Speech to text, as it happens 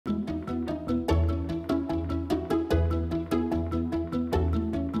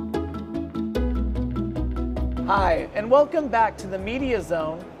Hi, and welcome back to the Media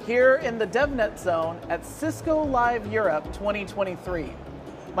Zone here in the DevNet Zone at Cisco Live Europe 2023.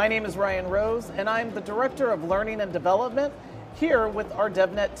 My name is Ryan Rose, and I'm the Director of Learning and Development here with our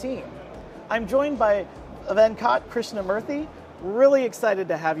DevNet team. I'm joined by Venkat Krishnamurthy. Really excited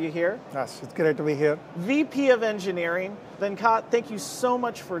to have you here. Yes, it's great to be here. VP of Engineering. Venkat, thank you so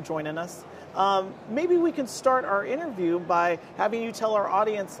much for joining us. Maybe we can start our interview by having you tell our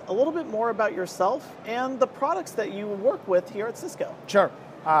audience a little bit more about yourself and the products that you work with here at Cisco. Sure.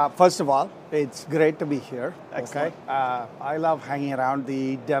 First of all, it's great to be here. Excellent. Okay. I love hanging around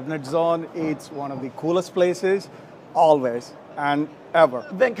the DevNet zone. It's one of the coolest places, always and ever.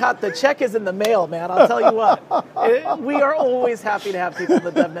 Venkat, the check is in the mail, man. I'll tell you what. We are always happy to have people in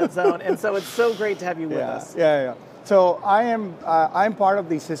the DevNet zone, and so it's so great to have you with us. Yeah. So I'm part of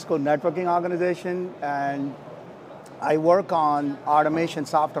the Cisco networking organization, and I work on automation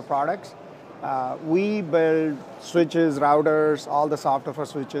software products. We build switches, routers, all the software for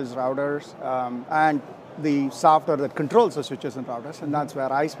switches, routers, and the software that controls the switches and routers, and that's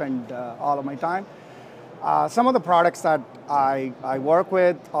where I spend all of my time. Some of the products that I work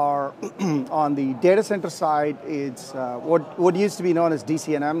with are on the data center side. It's what used to be known as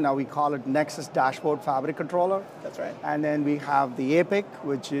DCNM. Now we call it Nexus Dashboard Fabric Controller. That's right. And then we have the APIC,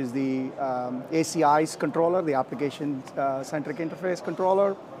 which is the ACI's controller, the Application Centric Interface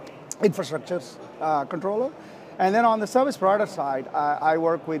Controller, Infrastructure Controller. And then on the service provider side, I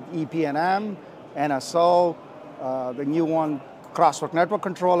work with EPNM, NSO, the new one, Crosswork Network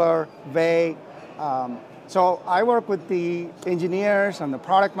Controller, VAY. So I work with the engineers and the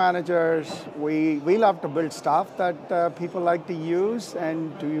product managers. We love to build stuff that people like to use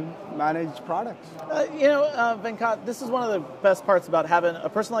and to manage products. Venkat, this is one of the best parts about having a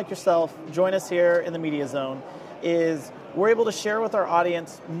person like yourself join us here in the Media Zone is we're able to share with our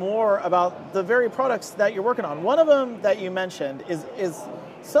audience more about the very products that you're working on. One of them that you mentioned is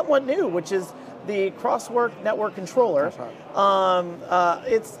somewhat new, which is the Crosswork Network Controller. That's right.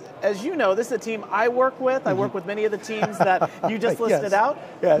 It's, as you know, this is a team I work with. I work with many of the teams that you just listed out.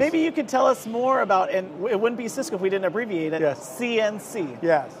 Yes. Maybe you could tell us more about, and it wouldn't be Cisco if we didn't abbreviate it, Yes. CNC.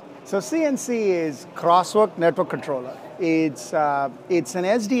 Yes. So CNC is Crosswork Network Controller. It's an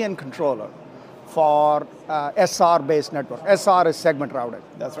SDN controller for SR-based network. SR is segment routing.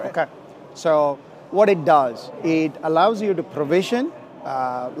 That's right. Okay. So what it does, it allows you to provision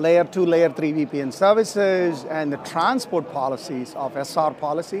layer 2, layer 3 VPN services and the transport policies of SR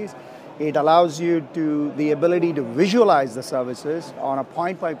policies. It allows you the ability to visualize the services on a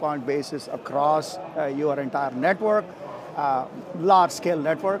point-by-point basis across your entire network, large-scale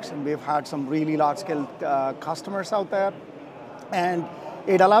networks, and we've had some really large-scale customers out there. And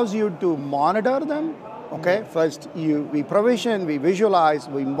it allows you to monitor them. Okay, first we provision, we visualize,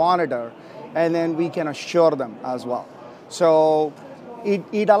 we monitor, and then we can assure them as well. So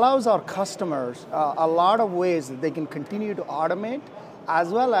it allows our customers a lot of ways that they can continue to automate as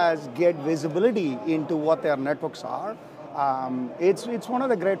well as get visibility into what their networks are. It's one of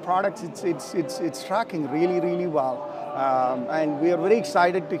the great products. It's tracking really well. And we are very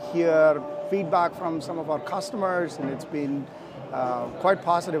excited to hear feedback from some of our customers, and it's been quite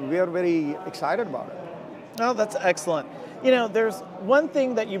positive. We are very excited about it. Oh, that's excellent. There's one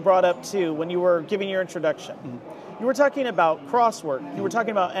thing that you brought up too when you were giving your introduction. You were talking about Crosswork. You were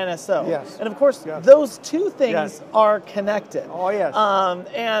talking about NSO. Yes. And of course, Yes. those two things Yes. are connected. Oh, yes.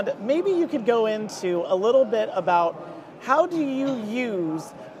 And maybe you could go into a little bit about how do you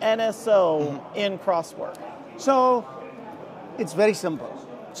use NSO in Crosswork? So it's very simple.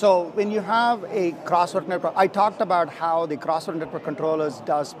 So when you have a Crosswork network, I talked about how the Crosswork Network Controllers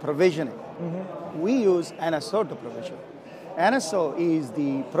does provisioning. We use NSO to provision. NSO is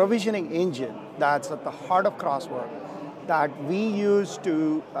the provisioning engine that's at the heart of Crosswork that we use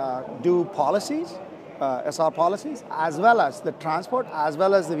to do policies, SR policies, as well as the transport, as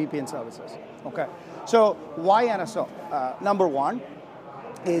well as the VPN services. Okay. So why NSO? Number one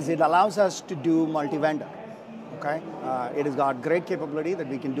is it allows us to do multi-vendor. Okay. It has got great capability that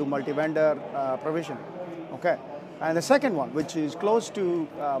we can do multi-vendor provisioning. Okay. And the second one, which is close to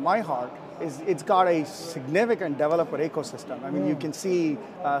my heart, is it's got a significant developer ecosystem. I mean, you can see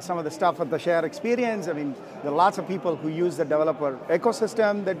some of the stuff at the Share Experience. I mean, there are lots of people who use the developer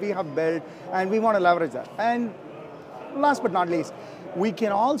ecosystem that we have built, and we want to leverage that. And last but not least, we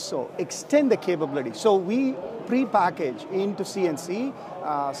can also extend the capability. So we pre-package into CNC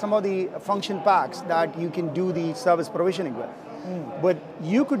some of the function packs that you can do the service provisioning with. But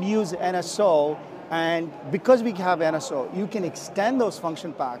you could use NSO And because we have NSO, you can extend those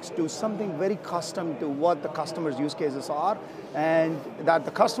function packs to something very custom to what the customer's use cases are, and that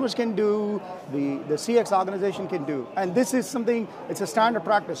the customers can do, the CX organization can do. And this is something, it's a standard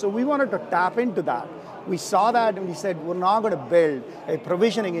practice. So we wanted to tap into that. We saw that and we said, we're not going to build a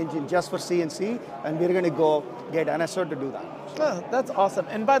provisioning engine just for CNC, and we're going to go get NSO to do that. Oh, that's awesome.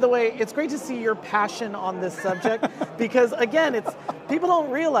 And by the way, it's great to see your passion on this subject because again, people don't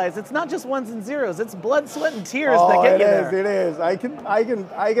realize it's not just ones and zeros, it's blood, sweat, and tears that get you there. It is. I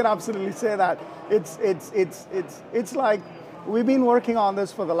can absolutely say that. It's like we've been working on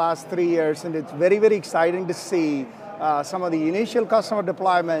this for the last 3 years, and it's very, very exciting to see some of the initial customer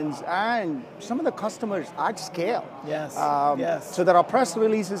deployments and some of the customers at scale. Yes. Yes. So there are press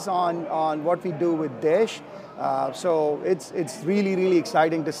releases on what we do with Dish. So it's really, really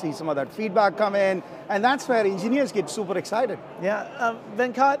exciting to see some of that feedback come in, and that's where engineers get super excited. Yeah,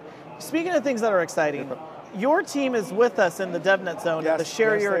 Venkat, speaking of things that are exciting, your team is with us in the DevNet zone and to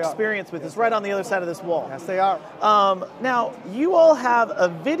share your experience with us right on the other side of this wall. Yes, they are. Now, you all have a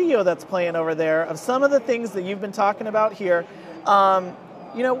video that's playing over there of some of the things that you've been talking about here.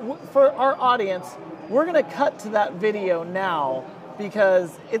 You know, for our audience, we're going to cut to that video now,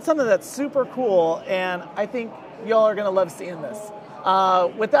 because it's something that's super cool, and I think y'all are going to love seeing this.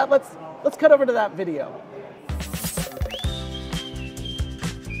 With that, let's cut over to that video.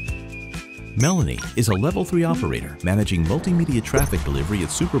 Melanie is a Level 3 operator managing multimedia traffic delivery at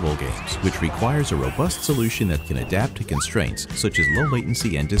Super Bowl games, which requires a robust solution that can adapt to constraints such as low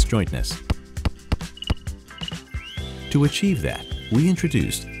latency and disjointness. To achieve that, we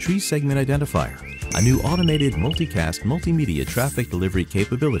introduced Tree Segment Identifier, a new automated multicast multimedia traffic delivery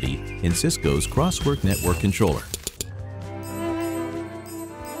capability in Cisco's Crosswork Network Controller.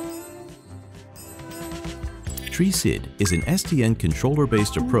 TreeSID is an SDN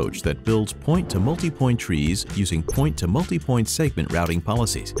controller-based approach that builds point-to-multipoint trees using point-to-multipoint segment routing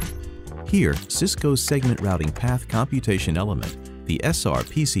policies. Here, Cisco's segment routing path computation element, the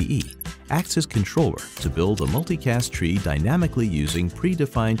SRPCE, acts as controller to build a multicast tree dynamically using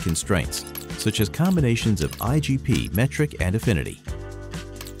predefined constraints, such as combinations of IGP, metric, and affinity.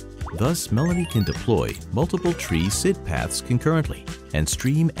 Thus, Melanie can deploy multiple tree SID paths concurrently and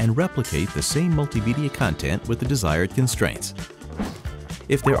stream and replicate the same multimedia content with the desired constraints.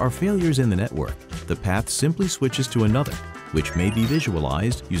 If there are failures in the network, the path simply switches to another, which may be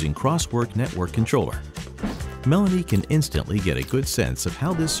visualized using Crosswork Network Controller. Melanie can instantly get a good sense of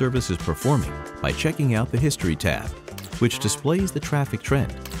how this service is performing by checking out the History tab, which displays the traffic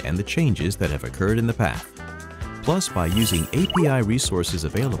trend and the changes that have occurred in the path. Plus, by using API resources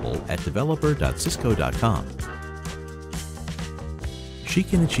available at developer.cisco.com, she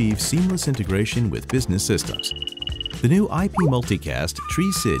can achieve seamless integration with business systems. The new IP Multicast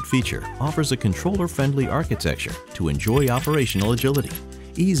TreeSID feature offers a controller-friendly architecture to enjoy operational agility,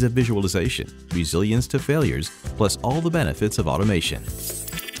 ease of visualization, resilience to failures, plus all the benefits of automation.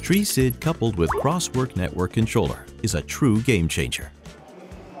 TreeSID coupled with Crosswork Network Controller is a true game changer.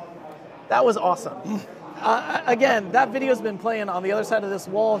 That was awesome. Again, that video's been playing on the other side of this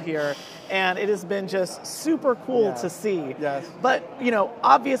wall here, and it has been just super cool to see. Yes. But, you know,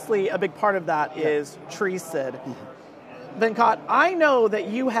 obviously a big part of that is TreeSID. Venkat, I know that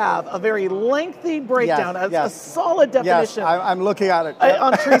you have a very lengthy breakdown, a solid definition. Yes, I'm looking at it.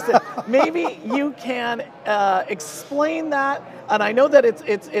 On TreeSID. Maybe you can explain that, and I know that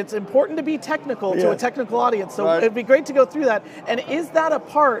it's important to be technical to a technical audience, so it'd be great to go through that. And is that a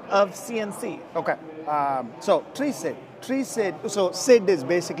part of CNC? Okay. So TreeSID, so SID is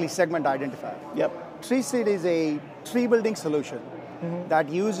basically segment identifier. Yep. TreeSID is a tree building solution that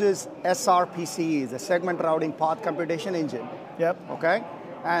uses SRPCE, the segment routing path computation engine. Yep. Okay,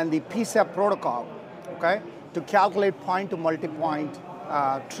 and the PSEP protocol. Okay, to calculate point to multi-point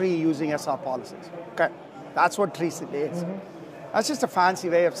tree using SR policies. Okay, that's what TreeSID is. That's just a fancy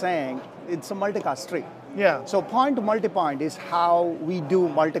way of saying it's a multicast tree. Yeah. So point to multipoint is how we do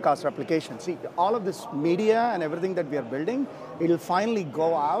multicast replication. See, all of this media and everything that we are building, it'll finally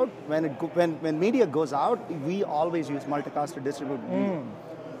go out. When media goes out, we always use multicast to distribute media.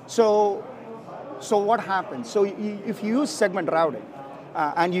 So what happens? So if you use segment routing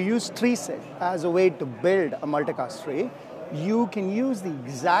and you use TreeSID as a way to build a multicast tree, you can use the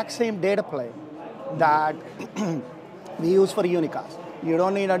exact same data plane that we use for unicast. You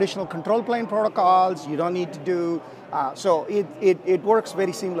don't need additional control plane protocols. You don't need to do, so it works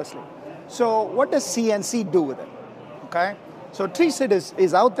very seamlessly. So what does CNC do with it? Okay, so TreeSID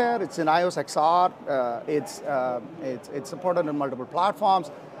is out there. It's in iOS XR. It's supported on multiple platforms.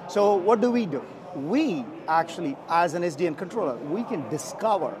 So what do? We actually, as an SDN controller, we can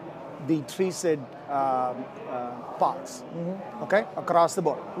discover the tree-SID paths, okay, across the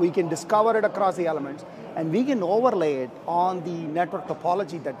board. We can discover it across the elements, and we can overlay it on the network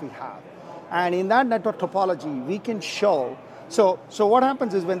topology that we have. And in that network topology, we can show, so what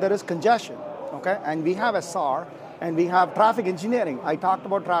happens is when there is congestion, okay, and we have SR, and we have traffic engineering. I talked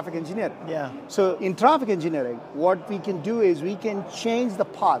about traffic engineering. Yeah. So in traffic engineering, what we can do is we can change the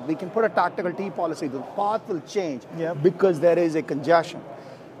path. We can put a tactical T policy. The path will change because there is a congestion.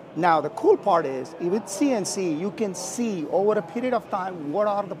 Now, the cool part is, with CNC, you can see over a period of time what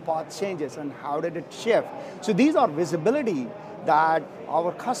are the path changes and how did it shift. So these are visibility that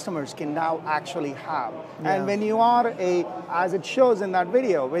our customers can now actually have. Yeah. And when you are as it shows in that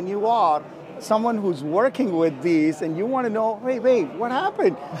video, when you are someone who's working with these and you want to know, wait, what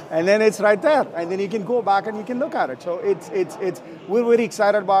happened? And then it's right there. And then you can go back and you can look at it. So we're very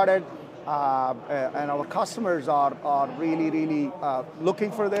excited about it. And our customers are really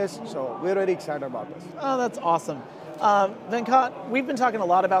looking for this. So we're very excited about this. Oh, that's awesome. Venkat, we've been talking a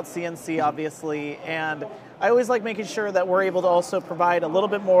lot about CNC, obviously, and I always like making sure that we're able to also provide a little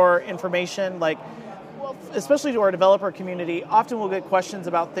bit more information, like, especially to our developer community. Often we'll get questions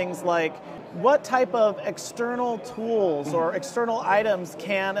about things like, what type of external tools or external items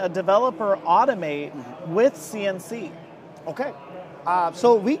can a developer automate with CNC? Okay.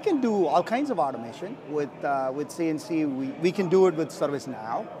 So we can do all kinds of automation with CNC. We can do it with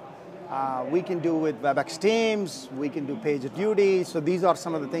ServiceNow. We can do it with WebEx Teams. We can do PagerDuty. So these are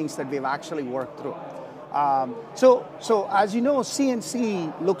some of the things that we've actually worked through. So as you know,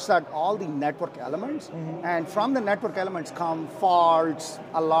 CNC looks at all the network elements, and from the network elements come faults,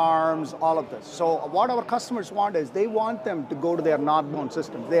 alarms, all of this. So what our customers want is they want them to go to their northbound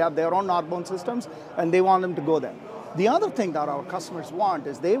systems. They have their own northbound systems, and they want them to go there. The other thing that our customers want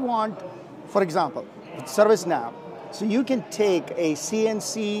is they want, for example, ServiceNow. So you can take a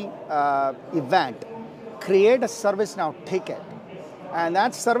CNC event, create a ServiceNow ticket, and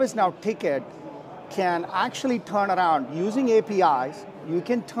that ServiceNow ticket can actually turn around using APIs. You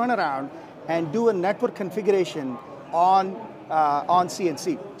can turn around and do a network configuration on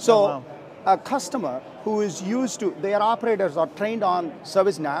CNC. So a customer who is used to, their operators are trained on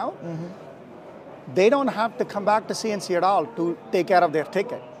ServiceNow, they don't have to come back to CNC at all to take care of their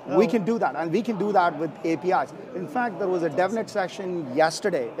ticket. We can do that, and we can do that with APIs. In fact, there was a DevNet session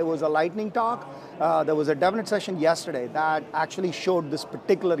yesterday. It was a lightning talk. There was a DevNet session yesterday that actually showed this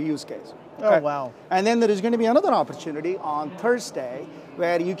particular use case. Okay. Oh, wow. And then there is going to be another opportunity on Thursday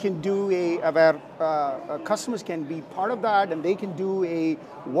where you can do where customers can be part of that, and they can do a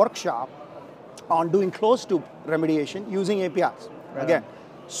workshop on doing closed-loop remediation using APIs. Right. Again,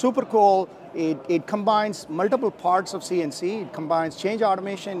 super cool. It combines multiple parts of CNC. It combines change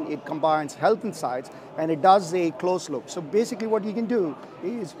automation. It combines health insights, and it does a closed loop. So basically what you can do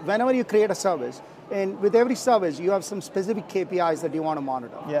is whenever you create a service, and with every service, you have some specific KPIs that you want to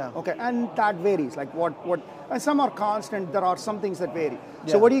monitor. Yeah. Okay, and that varies. Like and some are constant. There are some things that vary.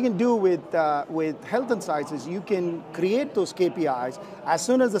 Yeah. So what you can do with health insights is you can create those KPIs as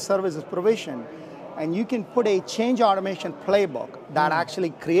soon as the service is provisioned, and you can put a change automation playbook that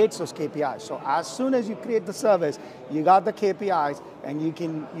actually creates those KPIs. So as soon as you create the service, you got the KPIs, and you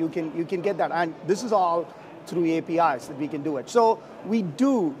can get that. And this is all through APIs that we can do it. So we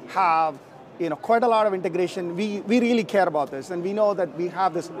do have quite a lot of integration. We really care about this, and we know that we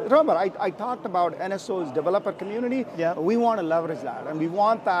have this. Remember, I talked about NSO's developer community. Yeah. We want to leverage that, and we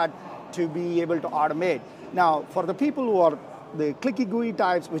want that to be able to automate. Now, for the people who are the clicky GUI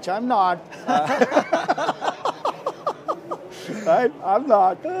types, which I'm not, right? I'm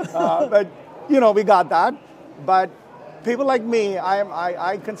not, but we got that. But people like me,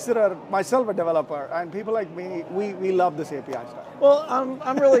 I consider myself a developer, and people like me, we love this API stuff. Well,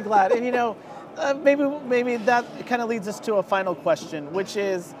 I'm really glad, and maybe that kind of leads us to a final question, which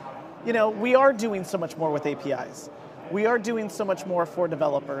is, we are doing so much more with APIs. We are doing so much more for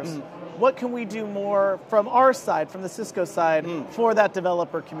developers. What can we do more from our side, from the Cisco side, for that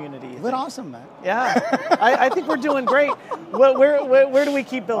developer community? We're awesome, man. Yeah, I think we're doing great. Where do we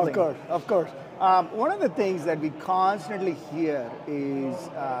keep building? Of course. One of the things that we constantly hear is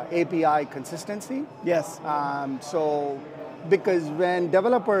API consistency. Yes. So, because when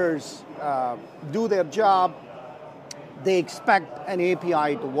developers do their job, they expect an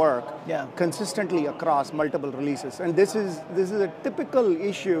API to work consistently across multiple releases. And this is a typical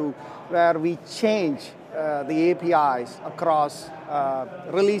issue where we change the APIs across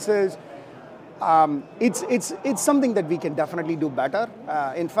releases. It's something that we can definitely do better.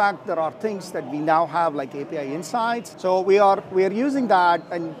 In fact, there are things that we now have like API insights. So we are using that,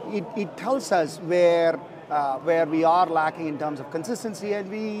 and it tells us where we are lacking in terms of consistency, and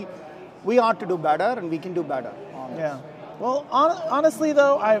we ought to do better, and we can do better. Yeah. Well, honestly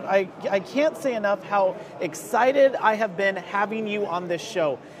though, I can't say enough how excited I have been having you on this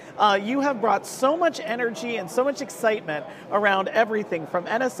show. You have brought so much energy and so much excitement around everything from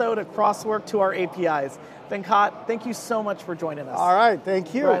NSO to Crosswork to our APIs. Venkat, thank you so much for joining us. All right,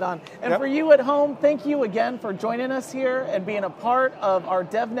 thank you. Right on. And for you at home, thank you again for joining us here and being a part of our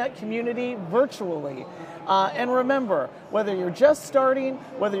DevNet community virtually. And remember, whether you're just starting,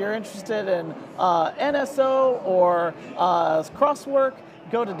 whether you're interested in NSO or Crosswork,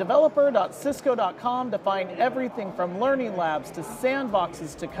 go to developer.cisco.com to find everything from learning labs to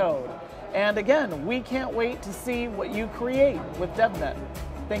sandboxes to code. And again, we can't wait to see what you create with DevNet.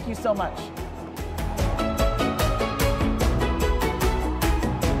 Thank you so much.